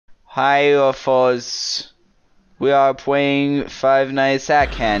Hi, UFOs. We are playing Five Nights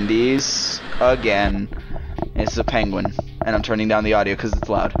at Candy's again. It's a penguin, and I'm turning down the audio because it's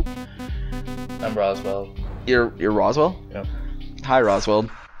loud. I'm Roswell. You're Roswell? Yep. Hi, Roswell.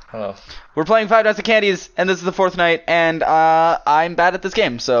 Hello. We're playing Five Nights at Candy's, and this is the fourth night, and I'm bad at this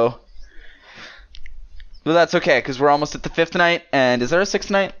game, so... But that's okay, because we're almost at the fifth night, and is there a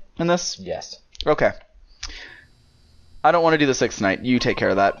sixth night in this? Yes. Okay. I don't want to do the sixth night. You take care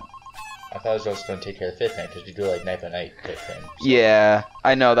of that. I thought I was just going to take care of the fifth night, because we do like night by night type thing. So. Yeah,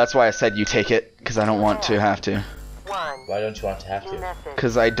 I know. That's why I said you take it, because I don't want to have to. Why don't you want to have to?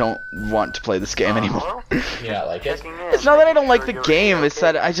 Because I don't want to play this game anymore. You not like it? It's not that I don't like the game, it's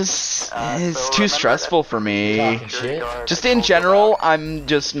that I just... It's too stressful for me. Talking shit? Just in general, I'm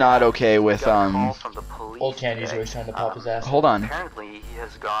just not okay with, Old Candy's always trying to pop his ass. Hold on. Apparently he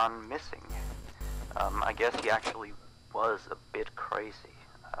has gone missing. I guess he actually was a bit crazy.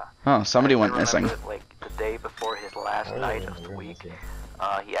 Oh, somebody went I missing. remember, like, the day before his last night of the week,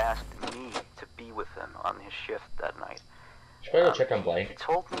 he asked me to be with him on his shift that night. Should I go check on Blank? He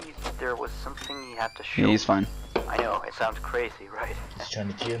told me there was something he had to show. Yeah, he's fine. I know, it sounds crazy, right? He's trying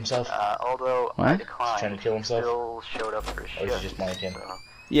to kill himself? Although What? I declined, He's trying to kill himself? he still showed up for his Or shift. is he just blanking? So,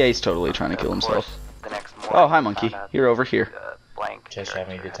 Yeah, he's totally trying to kill of himself. course, the next morning, Oh, hi, we monkey. found out You're over here. Blank Chester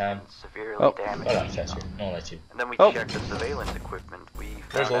having a good time? had been severely Oh. damaged. Oh no, Chester. No one likes you. And then we Oh. checked the surveillance equipment. We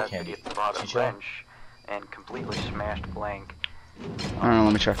Where's found Old out that Candy? he had brought Is a he chilling? wrench and completely smashed Blank. I don't know,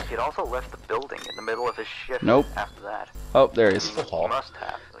 let me check. He had also left the building in the middle of his shift. Nope. After that, Oh, there he is. He's so he tall. must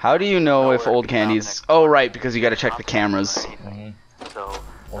have. How do you know Nowhere if to old be found candy's... next Oh, morning. right, because you gotta check the cameras. Mm-hmm. So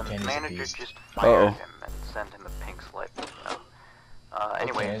Old the Candy's a manager beast. just fired Uh-oh. him and sent him a pink slip. You know.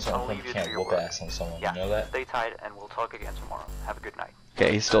 Anyway, Candy's I'll don't leave think you he to can't your whoop work. ass on someone, Yeah, you know that? stay tight and we'll talk again tomorrow. Have a good night.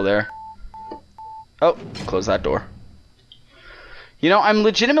 Okay, he's still there. Oh, close that door. You know, I'm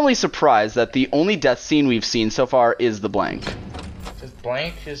legitimately surprised that the only death scene we've seen so far is the blank. Because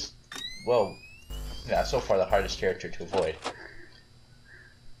Blank is, well, yeah, so far the hardest character to avoid.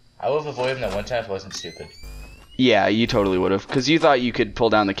 I would have avoided him that one time if I wasn't stupid. Yeah, you totally would have, because you thought you could pull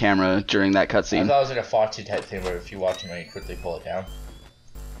down the camera during that I cutscene. thought it was like a Foxy type thing where if you watch him, you quickly pull it down.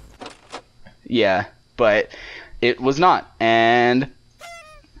 Yeah, but it was not. And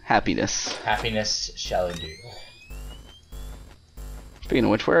happiness. Happiness shall endure. Speaking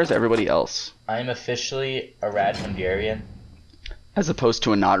of which, where is everybody else? I am officially a rad Hungarian. As opposed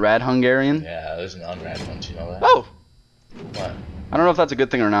to a not rad Hungarian? Yeah, there's an unrad one, you know that? Oh! What? I don't know if that's a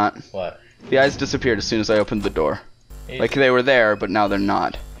good thing or not. What? The eyes disappeared as soon as I opened the door. Hey, Like they were there, but now they're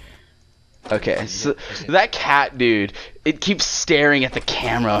not. Okay, so that cat, dude, it keeps staring at the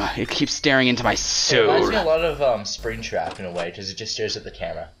camera. It keeps staring into my it reminds me a soul. lot of Springtrap in a way, because it just stares at the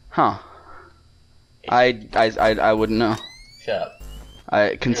camera. Huh. I wouldn't know. Shut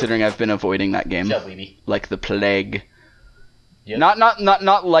up. Considering I've been avoiding that game Shut up, weeby. like the plague. Yep.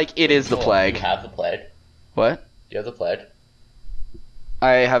 Not like it is the Hold on, plague. You have the plague. What? You have the plague.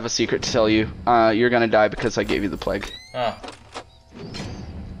 I have a secret to tell you. You're gonna die because I gave you the plague. Oh.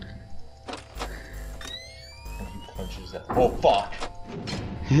 He punches that. Oh, fuck.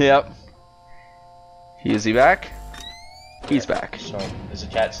 Yep. Is he back? He's back. So, is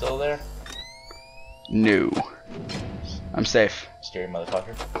the cat still there? No. I'm safe. Scary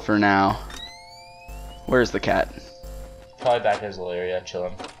motherfucker. For now. Where's the cat? Probably back at his little area,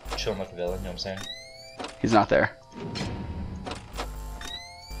 chilling. Chilling like a villain, you know what I'm saying? He's not there.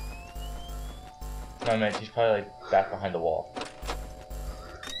 No, man, he's probably like back behind the wall.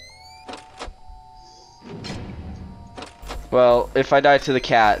 Well, if I die to the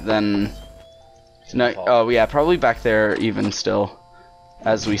cat, then... No, oh yeah, probably back there even still.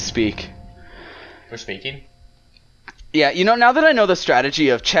 As we speak. We're speaking? Yeah, you know, now that I know the strategy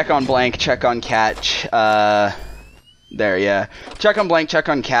of check on blank, check on cat, there, yeah. Check on blank, check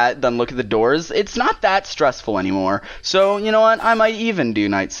on cat, then look at the doors, it's not that stressful anymore. So, you know what, I might even do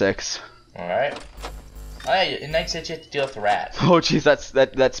night 6. Alright. Oh yeah, in night 6 you have to deal with the rat. Oh jeez,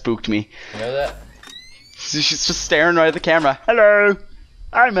 that spooked me. You know that? She's just staring right at the camera. Hello,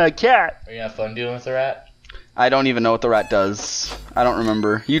 I'm a cat. Are you gonna have fun dealing with the rat? I don't even know what the rat does. I don't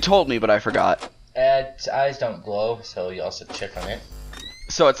remember. You told me, but I forgot. Its eyes don't glow, so you also check on it.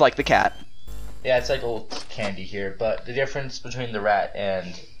 So it's like the cat. Yeah, it's like old candy here, but the difference between the rat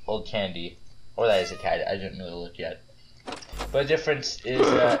and old candy, or that is a cat, I didn't really look yet. But the difference is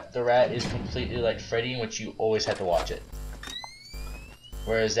that the rat is completely like Freddy, in which you always have to watch it.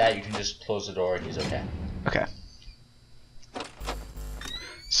 Whereas that, you can just close the door and he's okay. Okay.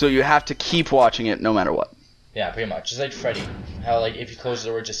 So you have to keep watching it no matter what. Yeah, pretty much. Just like Freddy. How, like, if you close the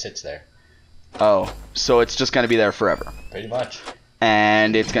door, it just sits there. Oh, so it's just gonna be there forever. Pretty much.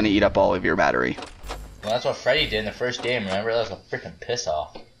 and it's gonna eat up all of your battery. Well, that's what Freddy did in the first game, remember? That was a freaking piss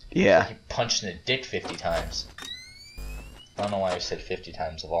off. Yeah. He punched in the dick 50 times. I don't know why I said 50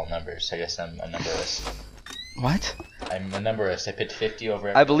 times of all numbers. I guess I'm a numberist. What? I'm a numberist. I picked 50 over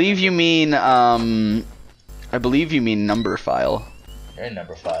every I believe you mean number file. You're a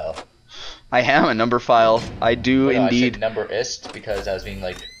number file. I am a number file. I do Wait, no, indeed. I said numberist because I was being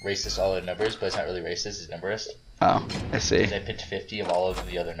like racist all the numbers, but it's not really racist, it's numberist. Oh, I see. Because I picked 50 of all of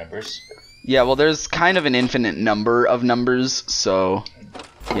the other numbers. Yeah, well, there's kind of an infinite number of numbers, so,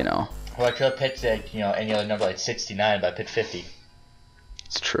 you know. Well, I could have picked, like, any other number, like 69, but I picked 50.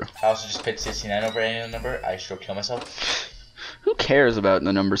 It's true. I also just picked 69 over any other number. I should kill myself. Who cares about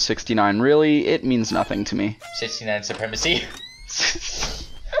the number 69? Really, it means nothing to me. 69 supremacy.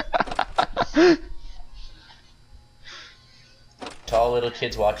 To all little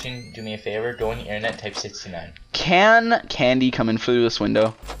kids watching, do me a favor, go on the internet, type 69. Can candy come in through this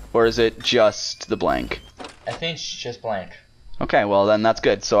window? Or is it just the blank? I think it's just blank. Okay, well then that's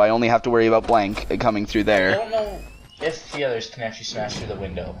good. So I only have to worry about blank coming through I there. don't know if the others can actually smash through the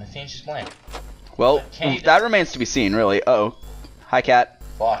window. I think it's just blank. Well, Candy that remains to be seen, really. Uh-oh. Hi, cat.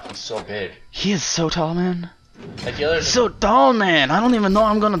 Fuck, he's so big. He is so tall, man. Like the others, So tall, man. I don't even know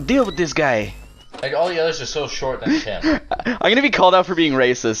I'm gonna deal with this guy. like all the others are so short than him. I'm gonna be called out for being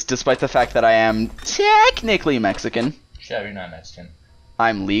racist, despite the fact that I am technically Mexican. Shut up, you're not Mexican.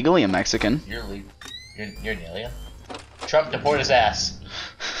 I'm legally a Mexican. You're an alien. Trump, deport his ass.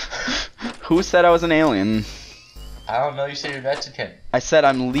 Who said I was an alien? I don't know, you said you're Mexican. I said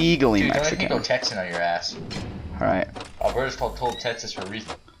I'm legally Dude, don't Mexican. go Texan on your ass. Alright. Alberta's called Cold Texas for a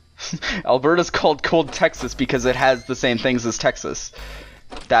reason. Alberta's called Cold Texas because it has the same things as Texas.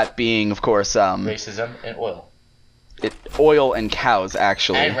 That being, of course, Racism and oil. oil and cows,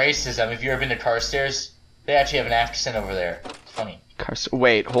 actually. And racism. If you've ever been to Carstairs, they actually have an accent over there. It's funny.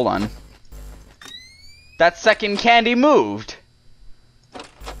 Wait, hold on. That second candy moved.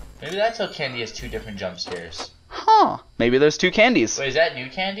 Maybe that's how Candy has two different jump scares. Huh. Maybe there's two candies. Wait, is that new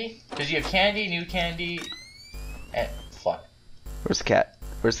candy? Because you have candy, new candy, and fuck. Where's the cat?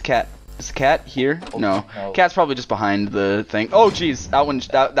 Where's the cat? Is the cat here? Oh, No. no. Cat's probably just behind the thing. Oh, jeez. That one.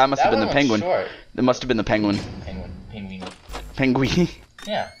 That must have been the one was penguin. Short. It must have been the penguin. Penguin. Penguin.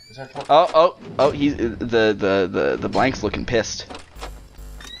 Yeah. Is that called? Oh. He's the blank's looking pissed,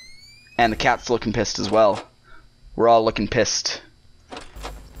 and the cat's looking pissed as well. We're all looking pissed.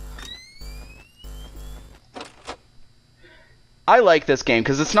 I like this game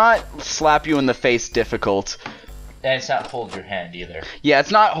because it's not slap you in the face difficult. And it's not hold your hand either. Yeah,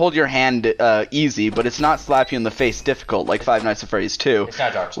 it's not hold your hand easy, but it's not slap you in the face difficult like Five Nights at Freddy's 2. It's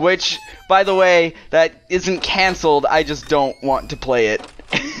not Dark Souls. Which, by the way, that isn't cancelled. I just don't want to play it.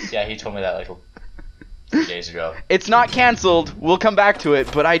 Yeah, he told me that like 3 days ago. It's not cancelled. We'll come back to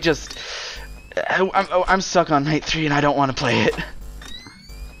it, but I'm stuck on night 3 and I don't want to play it.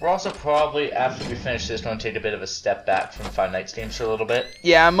 We're also probably, after we finish this, going to take a bit of a step back from Five Nights games for a little bit.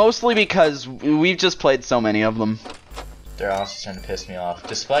 Yeah, mostly because we've just played so many of them. They're honestly starting to piss me off.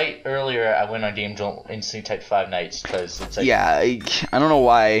 Despite earlier, I went on Game Jolt instantly typed Five Nights because it's like... Yeah, I don't know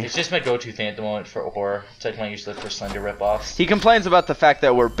why. It's just my go-to thing at the moment for horror. It's like when I used to look for Slender ripoffs. He complains about the fact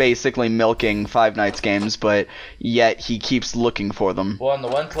that we're basically milking Five Nights games, but yet he keeps looking for them. Well, on the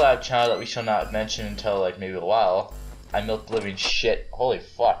one collab channel that we shall not mention until like maybe a while, I milked the living shit. Holy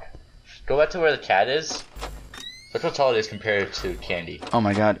fuck. Go back to where the cat is. Look how tall it is compared to Candy. Oh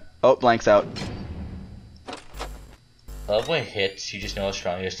my god. Oh, blank's out. I love when it hits, you just know how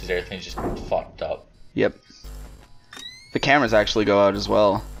strong it is because everything's just fucked up. Yep. The cameras actually go out as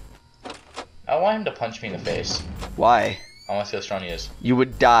well. I want him to punch me in the face. Why? I want to see how strong he is. You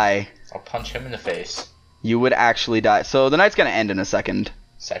would die. I'll punch him in the face. You would actually die. So the night's gonna end in a second.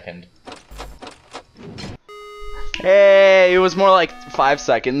 Second. Hey, it was more like 5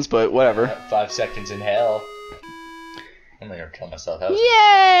 seconds, but whatever. 5 seconds in hell. I'm gonna kill myself. That was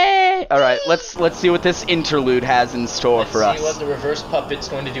Yay! Alright, let's see what this interlude has in store for us. Let's see what the reverse puppet's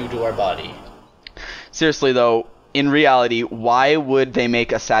going to do to our body. Seriously though, in reality, why would they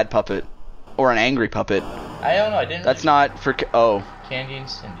make a sad puppet? Or an angry puppet? I don't know, I didn't That's really... not for... Oh. Candy and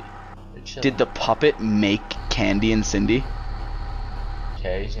Cindy. They're chilling. Did the puppet make Candy and Cindy?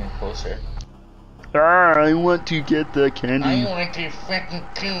 Okay, he's getting closer. I want to get the candy. I want to freaking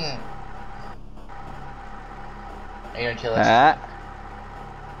kill. Are you gonna kill us? Ah.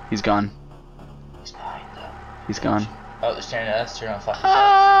 He's gone. He's behind them. He's gone. Oh, they're staring at us. They're on fucking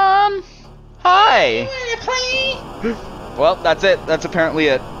Hi. Well, that's it. That's apparently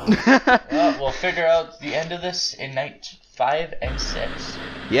it. Well, we'll figure out the end of this in night 5 and 6.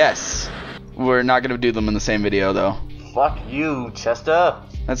 Yes. We're not gonna do them in the same video though. Fuck you, Chester.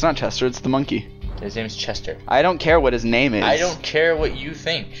 That's not Chester, it's the monkey. His name's Chester. I don't care what his name is. I don't care what you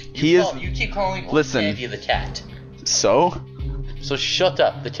think. You keep calling Old Candy the cat. So? So shut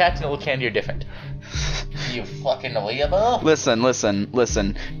up. The cat and Old Candy are different. You fucking weeaboo.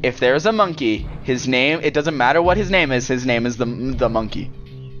 Listen. If there's a monkey, his name, it doesn't matter what his name is the monkey.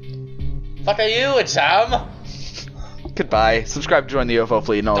 Fuck are you, it's Sam. Goodbye. Subscribe, join the UFO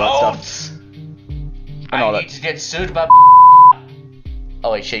fleet and all that stuff. I need to get sued by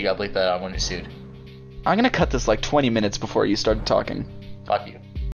Oh wait, shit, you gotta bleep that out when you're sued. I'm gonna cut this like 20 minutes before you start talking. Fuck you.